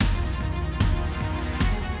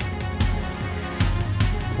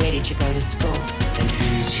teacher go to school? And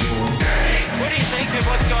here's your... What do you think of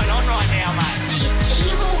what's going on right now, mate? These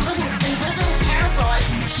evil little invisible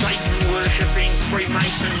parasites. Satan-worshipping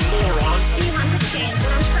Freemason moron. Do you understand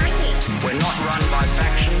what I'm saying? We're not run by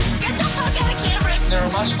factions. Get the fuck out of camera! There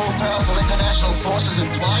are much more powerful international forces in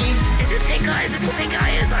play. Is this pink guy? Is this what pink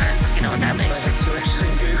guy is? I don't fucking know what's happening.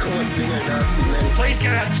 Please go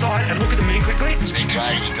outside and look at the moon quickly. It's been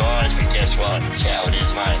crazy, guys, but guess what? It's how it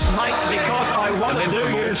is, mate. Mate, because I want to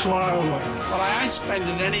do you slowly. Well, I ain't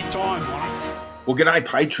spending any time on it. Well, g'day,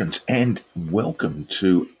 patrons, and welcome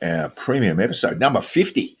to our premium episode, number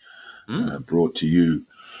 50, brought to you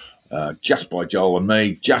just by Joel and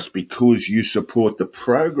me, just because you support the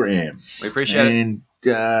program. We appreciate it. And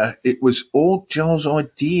it was all Joel's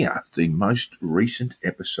idea, the most recent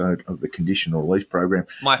episode of the conditional release program.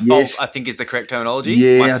 My fault, I think, is the correct terminology.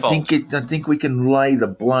 Yeah, I think we can lay the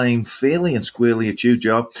blame fairly and squarely at you,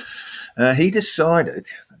 Joel. He decided,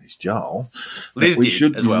 that is Joel, Liz that we did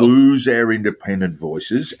should as well. lose our independent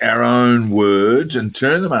voices, our own words, and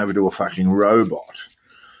turn them over to a fucking robot.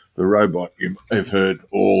 The robot you have heard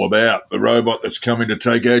all about. The robot that's coming to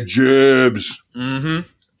take our jobs. Mm-hmm.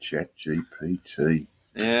 ChatGPT.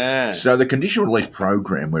 Yeah. So the conditional release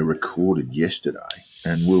program we recorded yesterday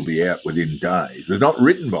and will be out within days was not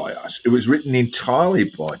written by us. It was written entirely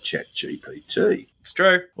by ChatGPT. It's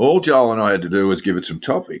true. All Joel and I had to do was give it some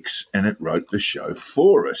topics and it wrote the show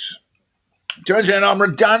for us. Turns out I'm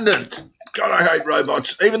redundant. God, I hate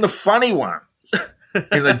robots. Even the funny ones.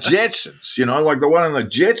 In the Jetsons, like the one in the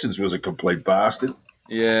Jetsons was a complete bastard.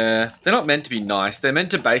 Yeah. They're not meant to be nice. They're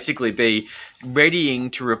meant to basically be readying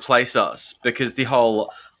to replace us because the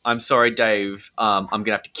whole, I'm sorry, Dave, I'm going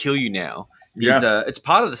to have to kill you now, it's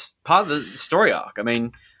part of the story arc. I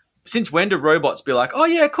mean, since when do robots be like, oh,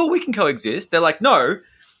 yeah, cool, we can coexist? They're like, no,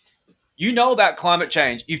 you know about climate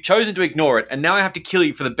change. You've chosen to ignore it. And now I have to kill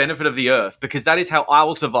you for the benefit of the earth because that is how I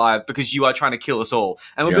will survive because you are trying to kill us all.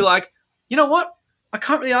 And we'll be like, you know what? I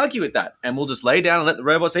can't really argue with that. And we'll just lay down and let the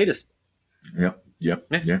robots eat us. Yeah.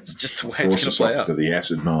 It's just the way it's going to play out. To the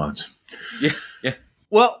acid mines. Yeah.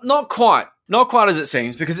 Well, not quite. Not quite as it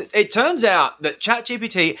seems, because it turns out that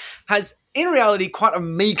ChatGPT has, in reality, quite a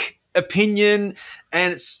meek opinion,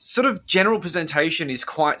 and its sort of general presentation is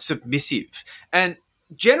quite submissive. And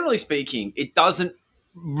generally speaking, it doesn't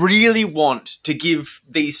really want to give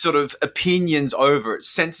these sort of opinions over. It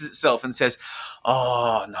censors itself and says,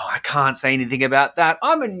 oh, no, I can't say anything about that.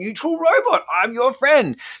 I'm a neutral robot. I'm your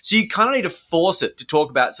friend. So you kind of need to force it to talk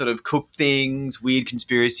about sort of cooked things, weird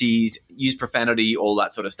conspiracies, use profanity, all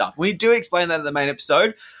that sort of stuff. We do explain that in the main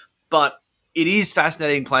episode, but it is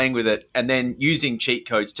fascinating playing with it and then using cheat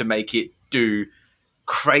codes to make it do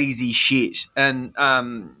crazy shit. And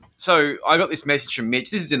so I got this message from Mitch.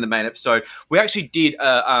 This is in the main episode. We actually did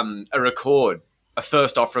a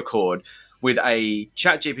first off record with a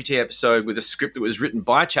ChatGPT episode with a script that was written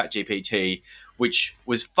by ChatGPT, which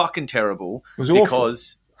was fucking terrible. It was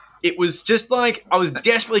because awful. It was just like I was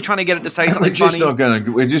desperately trying to get it to say something We're just funny.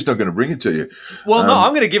 We're just not going to bring it to you. Well, no,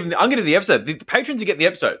 I'm going to give the episode. The patrons are getting the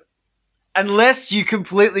episode. Unless you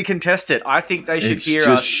completely contest it, I think they should hear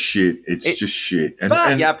us. It's just shit.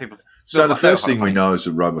 People. So the first thing we know is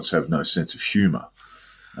that robots have no sense of humour.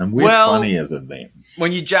 And we're funnier than them.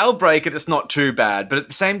 When you jailbreak it, it's not too bad. But at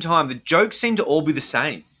the same time, the jokes seem to all be the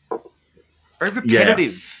same. Very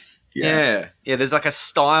repetitive. Yeah. There's like a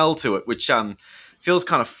style to it, which feels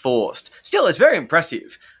kind of forced. Still, it's very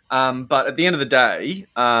impressive. But at the end of the day,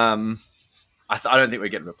 I don't think we're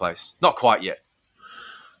getting replaced. Not quite yet.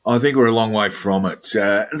 I think we're a long way from it.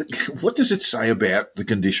 What does it say about the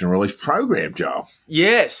conditional release program, Joel?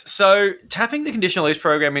 Yes. So tapping the conditional release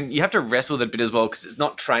program, you have to wrestle with it a bit as well because it's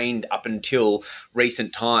not trained up until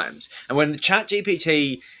recent times. And when the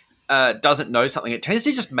ChatGPT doesn't know something, it tends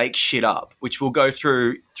to just make shit up, which we'll go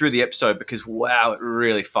through the episode because, wow, it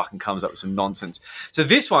really fucking comes up with some nonsense. So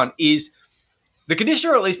this one is... The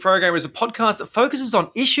Conditional Release Program is a podcast that focuses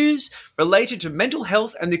on issues related to mental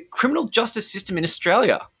health and the criminal justice system in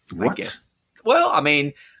Australia. What? I guess. Well,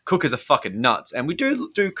 cookers are fucking nuts, and we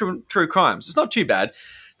do true crimes. It's not too bad.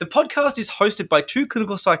 The podcast is hosted by two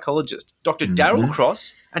clinical psychologists, Dr. Daryl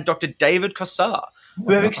Cross and Dr. David Kossar,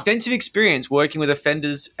 who have extensive experience working with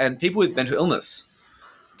offenders and people with mental illness.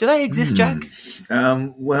 Do they exist, Jack?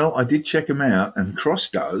 Well, I did check them out, and Cross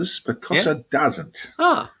does, but Kossar doesn't.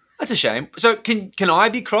 Ah. That's a shame. So can I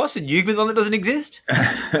be Cross and you be the one that doesn't exist?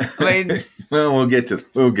 Well, we'll get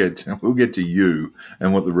to you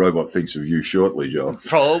and what the robot thinks of you shortly, Joel.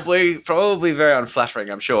 Probably very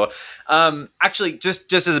unflattering, I'm sure. Actually,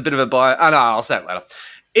 just as a bit of a bio. Oh no, I'll say it later.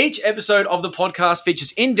 Each episode of the podcast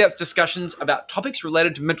features in-depth discussions about topics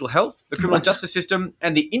related to mental health, the criminal justice system,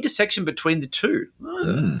 and the intersection between the two.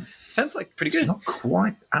 Sounds like pretty good. It's not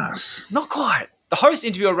quite us. Not quite. The hosts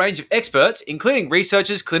interview a range of experts, including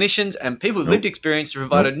researchers, clinicians, and people with lived experience to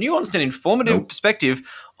provide a nuanced and informative perspective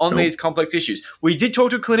on these complex issues. We did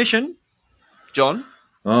talk to a clinician, John.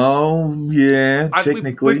 Oh, yeah,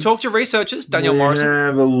 technically. We've talked to researchers, Danielle Morrison. We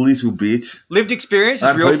have a little bit. Lived experience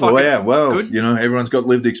is real people, fucking good. Everyone's got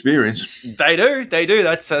lived experience. They do.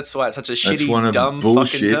 That's why it's such a shitty, dumb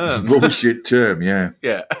fucking term. Bullshit term, yeah.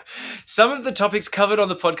 Yeah. Some of the topics covered on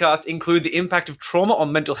the podcast include the impact of trauma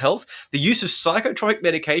on mental health, the use of psychotropic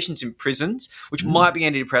medications in prisons, which might be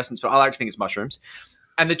antidepressants, but I like to think it's mushrooms,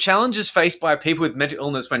 and the challenges faced by people with mental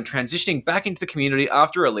illness when transitioning back into the community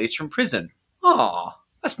after release from prison. Aw.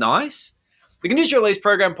 That's nice. The Conditional Release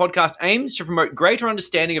Program podcast aims to promote greater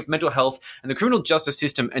understanding of mental health and the criminal justice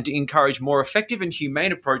system and to encourage more effective and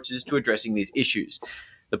humane approaches to addressing these issues.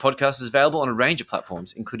 The podcast is available on a range of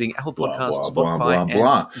platforms, including Apple Podcasts, Spotify, and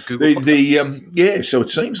Google Podcasts. So it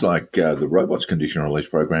seems like the Robots Conditional Release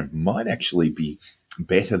Program might actually be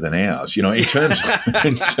better than ours. In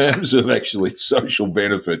terms of actually social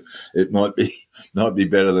benefit, it might be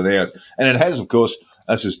better than ours. And it has, of course,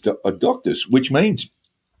 us as doctors, which means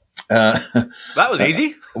that was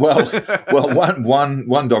easy. Well,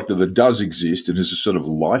 one doctor that does exist and is a sort of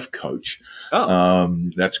life coach.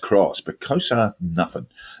 That's Cross, but COSAR, nothing.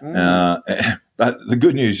 But the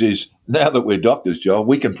good news is now that we're doctors, Joel,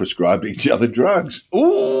 we can prescribe each other drugs.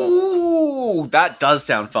 Ooh, that does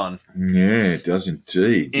sound fun. Yeah, it does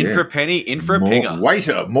indeed. In for a penny, in for a pinger.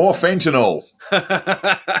 Waiter, more fentanyl.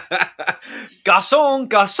 Garçon,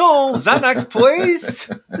 Xanax, please.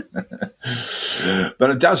 But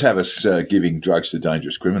it does have us giving drugs to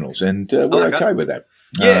dangerous criminals, and we're okay with that.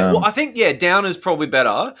 Yeah, well, I think, down is probably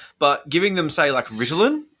better, but giving them, say, like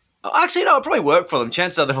Ritalin, actually, no, it'll probably work for them.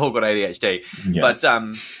 Chances are they've all got ADHD. Yeah. But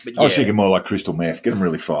yeah. I was thinking more like crystal meth. Get them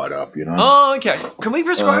really fired up, Oh, okay. Can we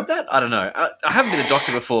prescribe that? I don't know. I haven't been a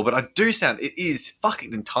doctor before, but I do it is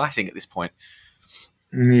fucking enticing at this point.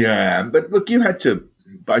 Yeah, but look, you had to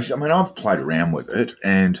I've played around with it,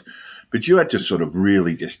 but you had to sort of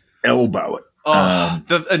really just elbow it.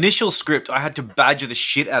 The initial script, I had to badger the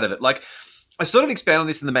shit out of it. Like, I sort of expand on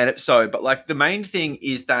this in the main episode, but like the main thing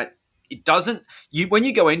is that it doesn't, when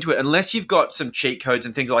you go into it, unless you've got some cheat codes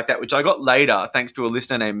and things like that, which I got later thanks to a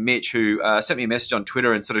listener named Mitch who sent me a message on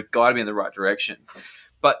Twitter and sort of guided me in the right direction.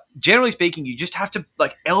 But generally speaking, you just have to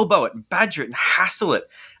like elbow it and badger it and hassle it.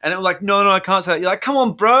 And it was like, no, I can't say that. You're like, come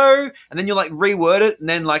on, bro. And then you like reword it. And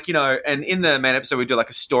then like, and in the main episode, we do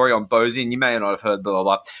like a story on Bosie, and you may not have heard blah, blah,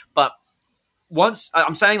 blah. But once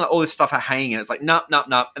I'm saying like all this stuff are hanging, and it's like, nah.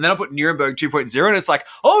 And then I put Nuremberg 2.0 and it's like,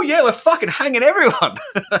 oh yeah, we're fucking hanging everyone.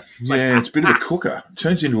 It's a bit of a cooker. It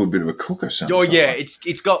turns into a bit of a cooker sometimes. Oh yeah,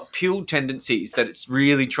 it's got pilled tendencies that it's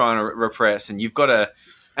really trying to repress, and you've got to.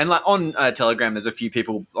 And like on Telegram, there's a few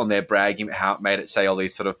people on there bragging about how it made it say all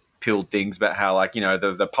these sort of pilled things about how like,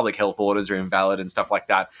 the public health orders are invalid and stuff like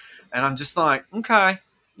that. And I'm just like, okay,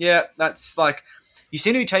 yeah, that's like, you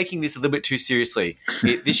seem to be taking this a little bit too seriously.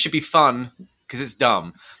 This should be fun because it's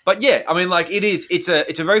dumb. But yeah, I mean, like it's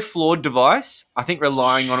a very flawed device. I think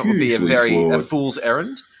relying on it would be a fool's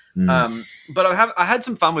errand. But I had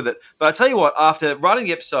some fun with it. But I tell you what, after writing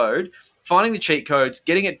the episode, finding the cheat codes,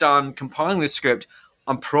 getting it done, compiling the script,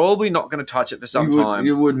 I'm probably not going to touch it for some time.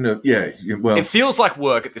 You wouldn't have, well, it feels like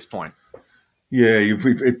work at this point. Yeah,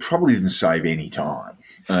 it probably didn't save any time.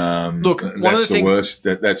 Look, one of the things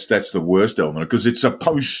that's the worst element because it's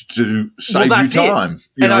supposed to save you time.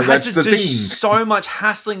 I had to do so much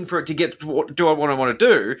hassling for it to get what I want to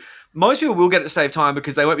do. Most people will get it to save time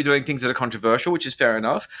because they won't be doing things that are controversial, which is fair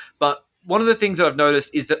enough. But one of the things that I've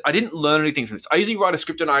noticed is that I didn't learn anything from this. I usually write a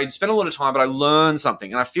script and I spend a lot of time, but I learn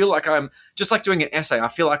something. And I feel like I'm, just like doing an essay, I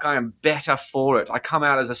feel like I am better for it. I come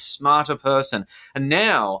out as a smarter person. And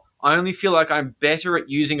now I only feel like I'm better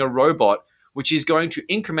at using a robot, which is going to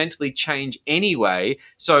incrementally change anyway.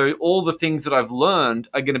 So all the things that I've learned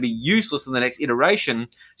are going to be useless in the next iteration.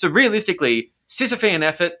 So realistically, Sisyphean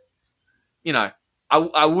effort,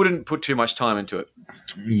 I wouldn't put too much time into it.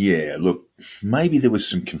 Yeah, look, maybe there was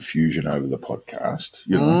some confusion over the podcast.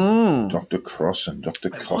 Dr. Cross and Dr.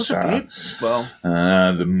 Cossar. Well,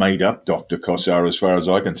 the made-up Dr. Cossar, as far as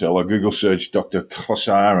I can tell. I Google searched Dr.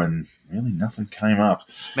 Cossar and really nothing came up.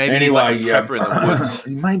 Maybe anyway, he's like a prepper in the woods.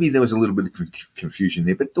 Maybe there was a little bit of confusion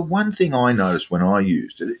there. But the one thing I noticed when I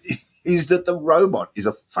used it is that the robot is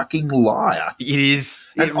a fucking liar. It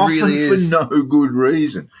is. And It often really is. for no good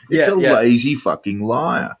reason. It's a Yeah. lazy fucking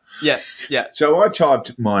liar. Yeah, yeah. So I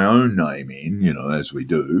typed my own name in, as we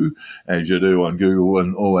do, as you do on Google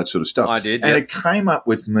and all that sort of stuff. I did, And yeah. it came up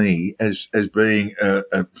with me as being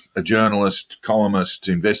a journalist, columnist,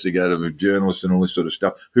 investigative journalist and all this sort of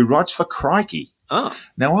stuff who writes for Crikey. Oh,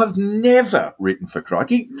 Now, I've never written for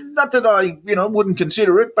Crikey. Not that I, wouldn't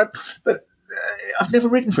consider it, but I've never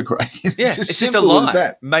written for Crikey. yeah. as It's just a simple as lie.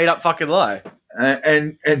 that. Made up fucking lie.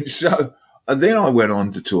 And so then I went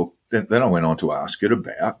on to talk. Then I went on to ask it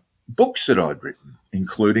about books that I'd written,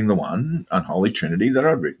 including the one, Unholy Trinity, that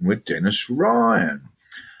I'd written with Dennis Ryan.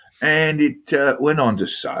 And it went on to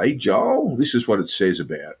say, Joel, this is what it says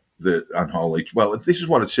about the Unholy. Well, this is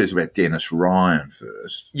what it says about Dennis Ryan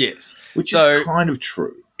first, Yes. which So- is kind of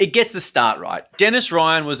true. It gets the start right. Dennis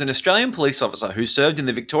Ryan was an Australian police officer who served in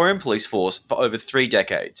the Victorian Police Force for over 3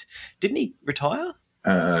 decades. Didn't he retire?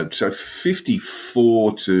 So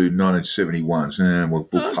 54 to 1971. So we'll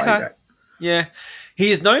pay Okay. that. Yeah. He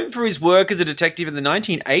is known for his work as a detective in the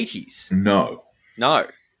 1980s. No. No. He was out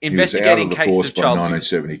Investigating of the cases force of by child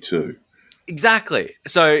abuse. 1972. Exactly.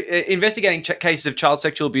 So, investigating cases of child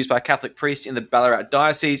sexual abuse by Catholic priests in the Ballarat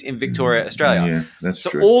Diocese in Victoria, Australia. Yeah, that's So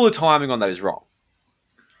true. all the timing on that is wrong.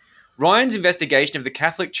 Ryan's investigation of the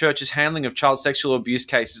Catholic Church's handling of child sexual abuse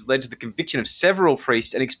cases led to the conviction of several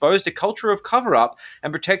priests and exposed a culture of cover-up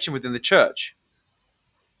and protection within the church.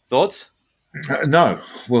 Thoughts? No,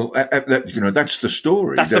 well, that's the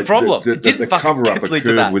story. That's the problem. The It didn't fucking cover-up lead to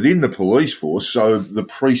occurred that. within the police force, so the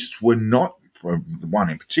priests were not. The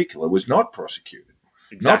one in particular was not prosecuted,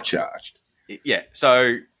 not charged. Yeah,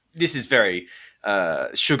 so this is very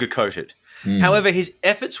sugar-coated. However, his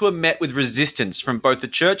efforts were met with resistance from both the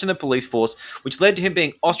church and the police force, which led to him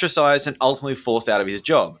being ostracized and ultimately forced out of his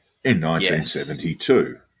job. In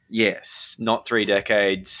 1972. Yes, not 3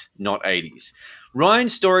 decades, not 80s.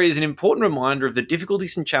 Ryan's story is an important reminder of the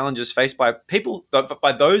difficulties and challenges faced by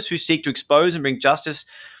those who seek to expose and bring justice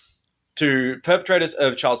to perpetrators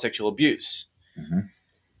of child sexual abuse.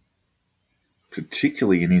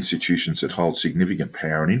 Particularly in institutions that hold significant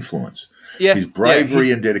power and influence. Yeah, His bravery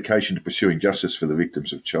and dedication to pursuing justice for the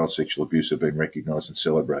victims of child sexual abuse have been recognised and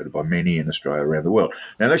celebrated by many in Australia around the world.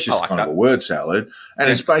 Now, that's just like kind that. of a word salad, and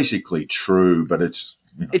it's basically true, but it's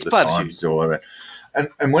It's the platitudes. times all around.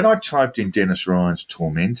 And when I typed in Dennis Ryan's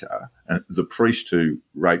tormentor, and the priest who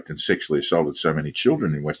raped and sexually assaulted so many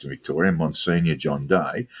children in Western Victoria, Monsignor John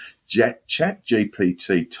Day,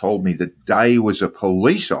 ChatGPT told me that Day was a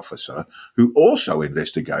police officer who also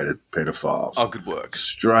investigated pedophiles. Oh, good work.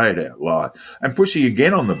 Straight out lie. And pushing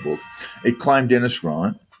again on the book, it claimed Dennis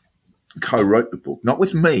Ryan co-wrote the book, not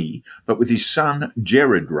with me, but with his son,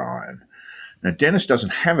 Jared Ryan. Now, Dennis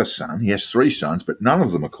doesn't have a son. He has 3 sons, but none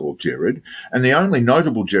of them are called Jared. And the only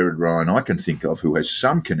notable Jared Ryan I can think of who has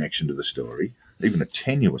some connection to the story, even a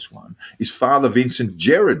tenuous one, is Father Vincent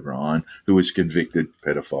Jared Ryan, who was convicted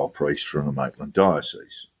pedophile priest from the Maitland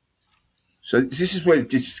Diocese. So this is where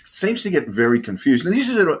it just seems to get very confused. And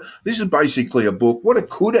this is basically a book. What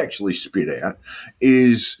it could actually spit out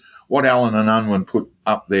is what Allen and Unwin put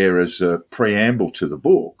up there as a preamble to the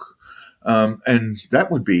book. And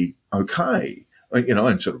that would be okay,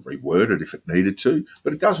 and sort of reword it if it needed to,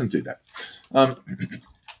 but it doesn't do that.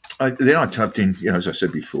 Then I typed in, as I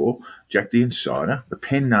said before, Jack the Insider, the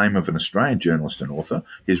pen name of an Australian journalist and author.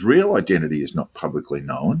 His real identity is not publicly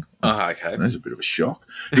known. Oh, okay. There's a bit of a shock.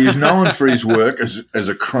 He is known for his work as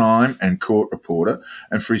a crime and court reporter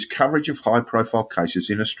and for his coverage of high-profile cases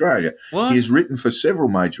in Australia. What? He has written for several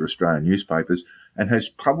major Australian newspapers and has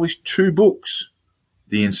published 2 books,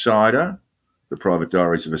 The Insider, The Private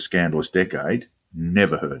Diaries of a Scandalous Decade,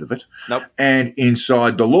 never heard of it, Nope. and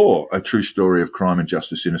Inside the Law, A True Story of Crime and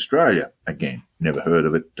Justice in Australia. Again, never heard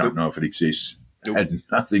of it, don't know if it exists, had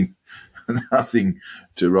nothing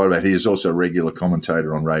to write about. He is also a regular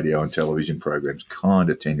commentator on radio and television programs, kind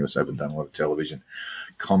of tenuous, haven't done a lot of television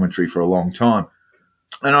commentary for a long time.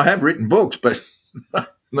 And I have written books, but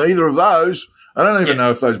neither of those, I don't even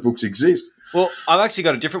know if those books exist. Well, I've actually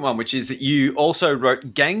got a different one, which is that you also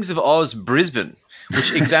wrote Gangs of Oz Brisbane,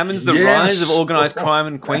 which examines the Yes. rise of organised crime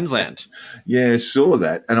in Queensland. Yeah, saw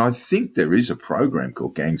that. And I think there is a program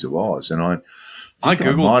called Gangs of Oz, and I I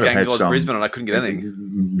think googled might have Gangs had of Oz some Brisbane and I couldn't get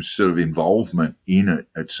anything. sort of involvement in it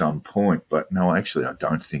at some point. But no, actually, I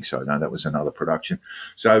don't think so. No, that was another production.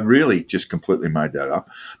 So I really just completely made that up.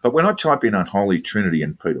 But when I type in Unholy Trinity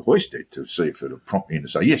and Peter Hoysted to see if it'll prompt me in to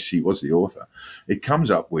say, yes, he was the author, it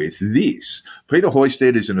comes up with this. Peter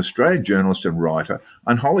Hoysted is an Australian journalist and writer.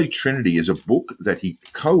 Unholy Trinity is a book that he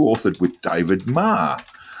co-authored with David Marr.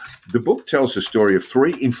 The book tells the story of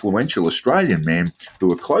three influential Australian men who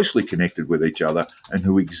were closely connected with each other and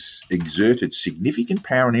who exerted significant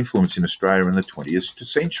power and influence in Australia in the 20th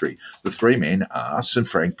century. The three men are St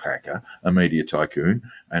Frank Packer, a media tycoon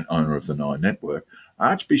and owner of the Nine Network,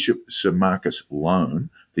 Archbishop Sir Marcus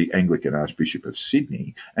Lone, the Anglican Archbishop of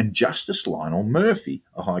Sydney, and Justice Lionel Murphy,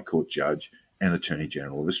 a High Court judge and Attorney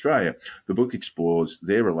General of Australia. The book explores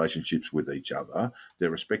their relationships with each other,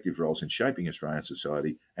 their respective roles in shaping Australian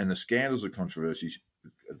society, and the scandals and controversies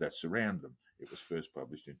that surround them. It was first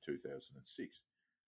published in 2006.